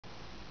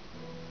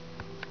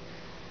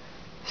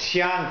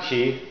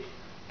Xiangqi,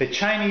 the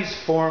Chinese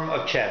form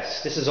of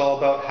chess. This is all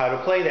about how to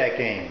play that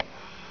game.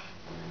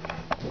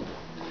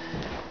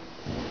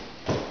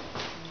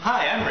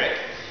 Hi, I'm Rick,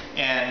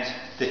 and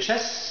the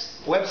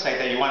chess website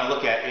that you want to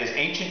look at is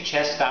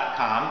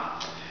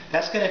ancientchess.com.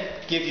 That's going to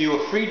give you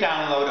a free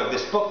download of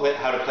this booklet,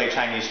 How to Play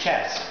Chinese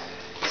Chess.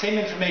 Same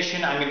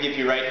information I'm going to give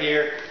you right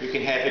here. You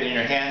can have it in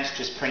your hands,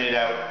 just print it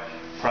out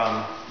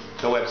from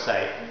the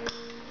website.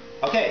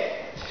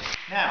 Okay,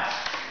 now,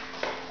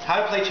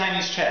 how to play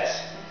Chinese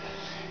chess.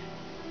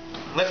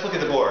 Let's look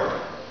at the board.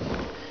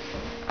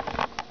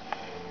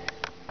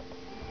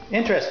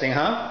 Interesting,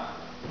 huh?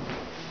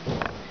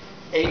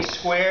 8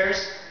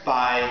 squares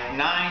by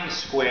 9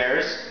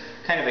 squares.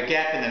 Kind of a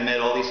gap in the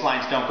middle. These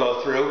lines don't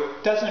go through.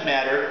 Doesn't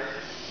matter.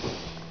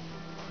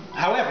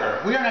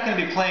 However, we are not going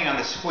to be playing on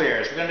the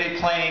squares. We're going to be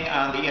playing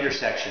on the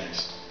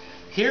intersections.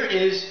 Here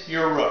is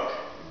your rook.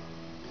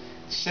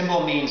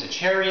 Symbol means a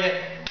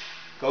chariot.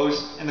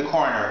 Goes in the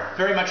corner.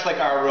 Very much like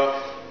our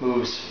rook.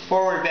 Moves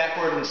forward,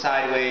 backward, and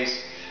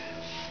sideways.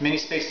 Many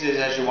spaces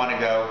as you want to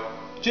go.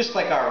 Just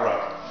like our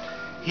rook.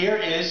 Here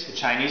is the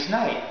Chinese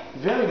knight.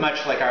 Very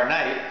much like our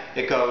knight.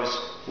 It goes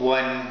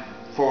 1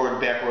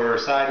 forward, backward, or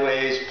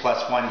sideways,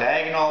 plus 1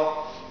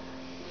 diagonal.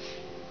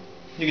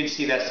 You can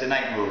see that's the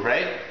knight move,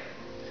 right?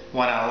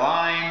 1 on a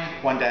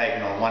line, 1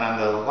 diagonal. 1 on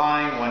the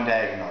line, 1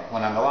 diagonal.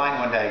 1 on the line,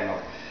 1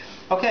 diagonal.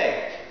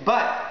 Okay,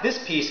 but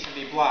this piece can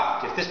be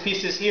blocked. If this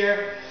piece is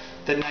here,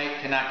 the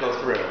knight cannot go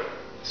through.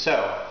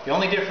 So, the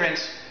only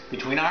difference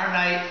between our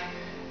knight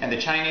and the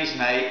Chinese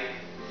knight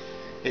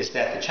is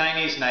that the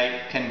Chinese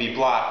knight can be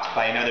blocked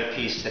by another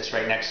piece that's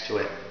right next to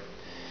it.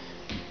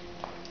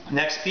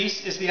 Next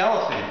piece is the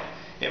elephant.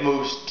 It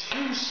moves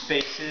 2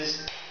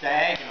 spaces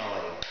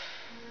diagonally.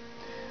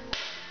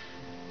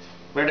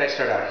 Where did I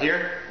start out?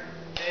 Here?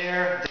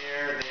 There,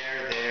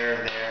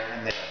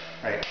 and there.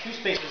 Right, 2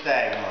 spaces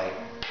diagonally.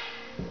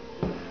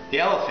 The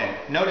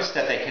elephant, notice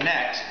that they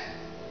connect.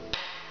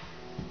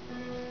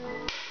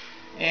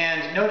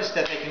 And notice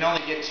that they can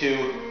only get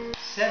to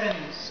 7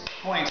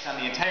 points on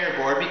the entire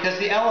board because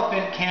the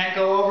elephant can't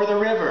go over the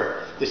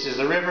river. This is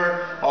the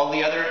river. All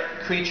the other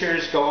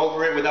creatures go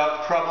over it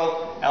without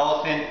trouble.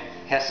 Elephant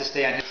has to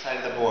stay on his side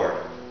of the board.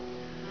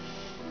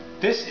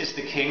 This is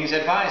the king's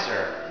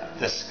advisor,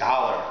 the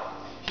scholar.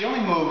 He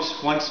only moves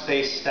 1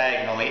 space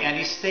diagonally and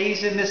he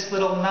stays in this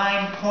little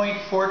 9-point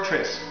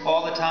fortress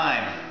all the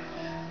time.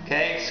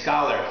 Okay,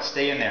 scholar,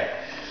 stay in there.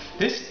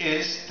 This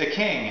is the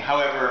king.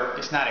 However,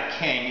 it's not a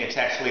king, it's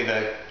actually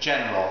the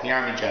general, the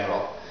army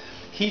general.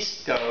 He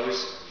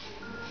goes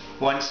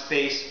 1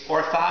 space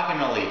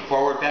orthogonally,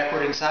 forward,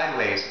 backward, and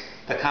sideways.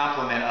 The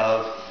complement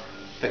of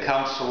the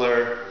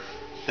counselor,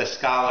 the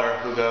scholar,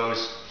 who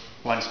goes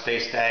 1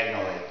 space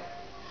diagonally.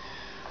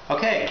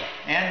 Okay,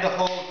 and the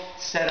whole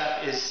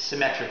setup is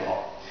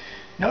symmetrical.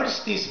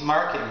 Notice these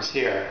markings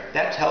here.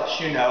 That helps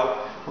you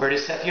know where to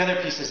set the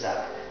other pieces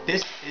up.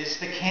 This is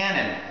the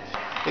cannon.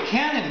 The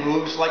cannon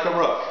moves like a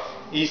rook.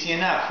 Easy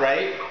enough,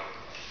 right?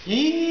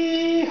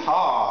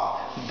 Yee-haw!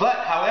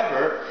 But,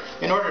 however,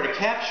 in order to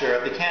capture,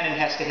 the cannon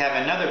has to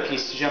have another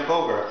piece to jump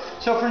over.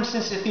 So, for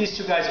instance, if these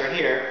 2 guys are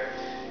here,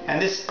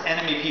 and this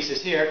enemy piece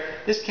is here,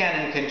 this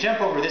cannon can jump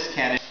over this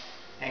cannon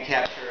and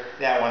capture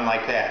that one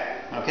like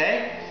that.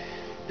 Okay?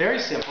 Very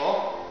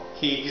simple.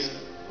 He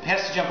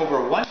has to jump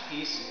over 1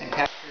 piece and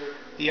capture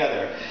the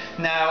other.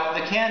 Now,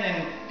 the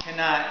cannon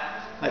cannot,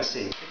 let's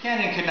see, the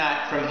cannon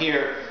cannot from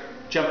here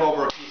jump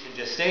over a piece and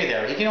just stay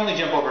there. He can only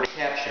jump over to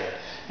capture.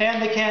 And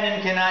the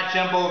cannon cannot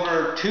jump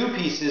over 2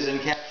 pieces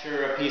and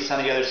capture a piece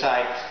on the other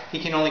side. He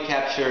can only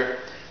capture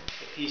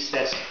the piece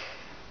that's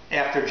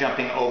after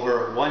jumping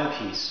over 1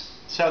 piece.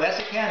 So that's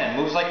a cannon.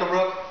 Moves like a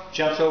rook,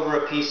 jumps over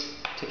a piece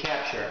to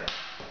capture.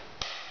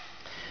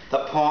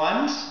 The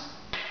pawns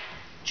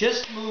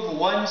just move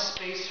 1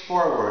 space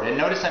forward. And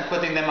notice I'm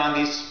putting them on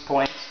these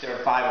points. There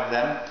are 5 of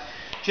them.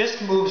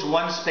 Just moves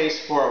 1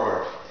 space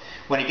forward.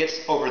 When it gets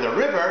over the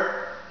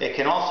river, it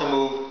can also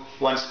move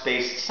 1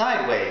 space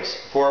sideways,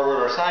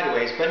 forward or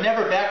sideways, but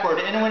never backward.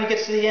 And when it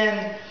gets to the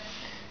end,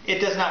 it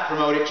does not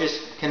promote, it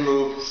just can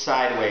move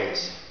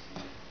sideways.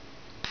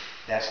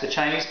 That's the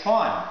Chinese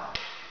pawn.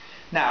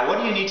 Now, what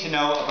do you need to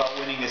know about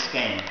winning this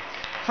game?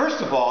 First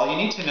of all, you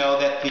need to know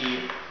that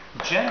the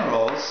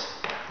generals,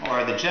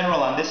 or the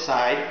general on this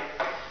side,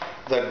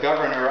 the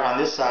governor on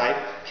this side,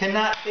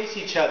 cannot face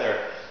each other.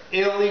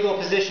 Illegal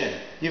position.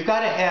 You've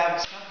got to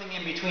have something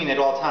in between at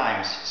all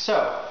times.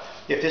 So,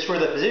 if this were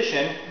the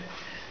position,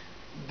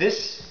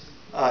 this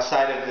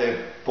side of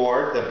the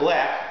board, the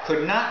black,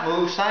 could not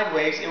move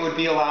sideways. It would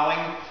be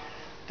allowing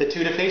the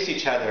 2 to face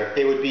each other.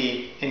 They would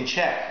be in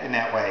check in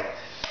that way.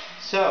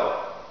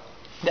 So,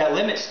 that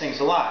limits things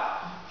a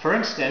lot. For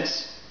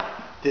instance,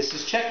 this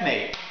is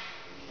checkmate.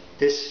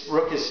 This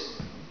rook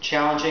is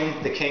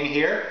challenging the king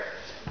here.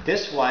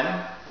 This one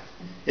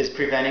is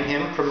preventing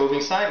him from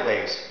moving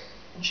sideways.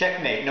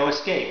 Checkmate, no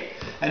escape.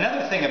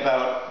 Another thing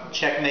about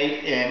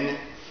checkmate in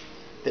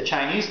the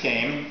Chinese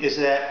game is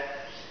that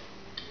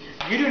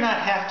you do not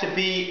have to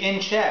be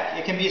in check.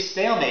 It can be a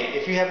stalemate.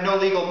 If you have no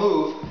legal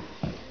move,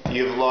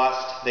 you've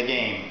lost the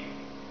game.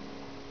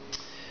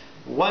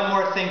 One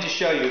more thing to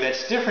show you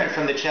that's different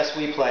from the chess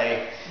we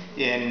play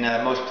in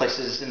most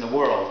places in the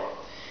world.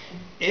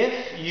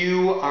 If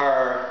you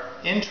are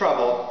in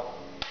trouble,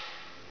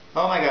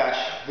 oh my gosh,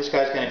 this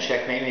guy's going to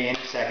checkmate me in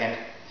a second,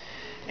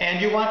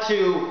 and you want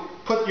to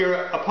put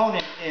your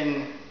opponent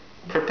in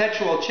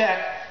perpetual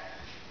check,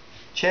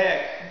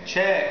 check,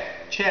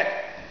 check,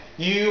 check,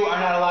 you are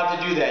not allowed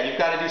to do that. You've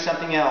got to do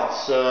something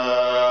else.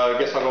 I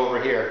guess I'll go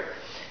over here.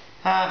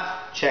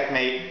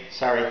 Checkmate,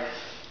 sorry.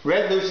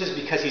 Red loses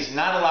because he's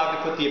not allowed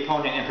to put the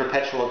opponent in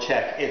perpetual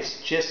check.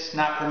 It's just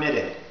not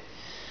permitted.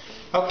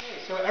 Okay,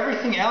 so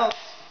everything else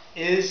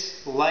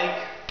is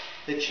like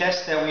the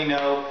chess that we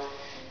know,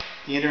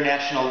 the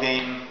international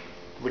game,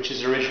 which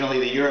is originally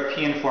the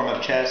European form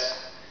of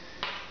chess.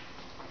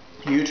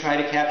 You try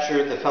to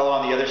capture the fellow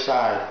on the other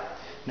side.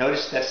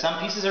 Notice that some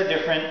pieces are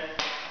different.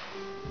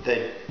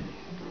 The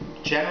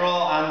general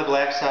on the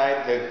black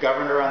side, the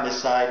governor on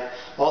this side.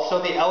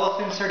 Also the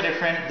elephants are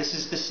different. This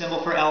is the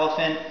symbol for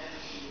elephant.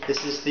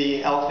 This is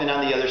the elephant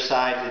on the other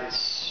side.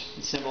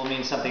 The symbol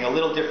means something a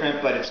little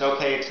different, but it's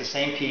okay. It's the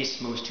same piece,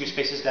 moves 2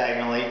 spaces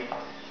diagonally.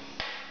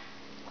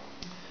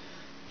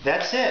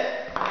 That's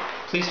it.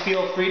 Please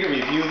feel free to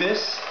review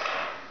this.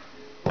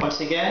 Once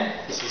again,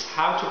 this is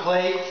how to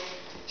play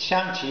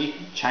Xiangqi,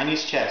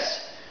 Chinese chess,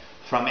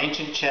 from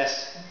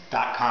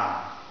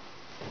ancientchess.com.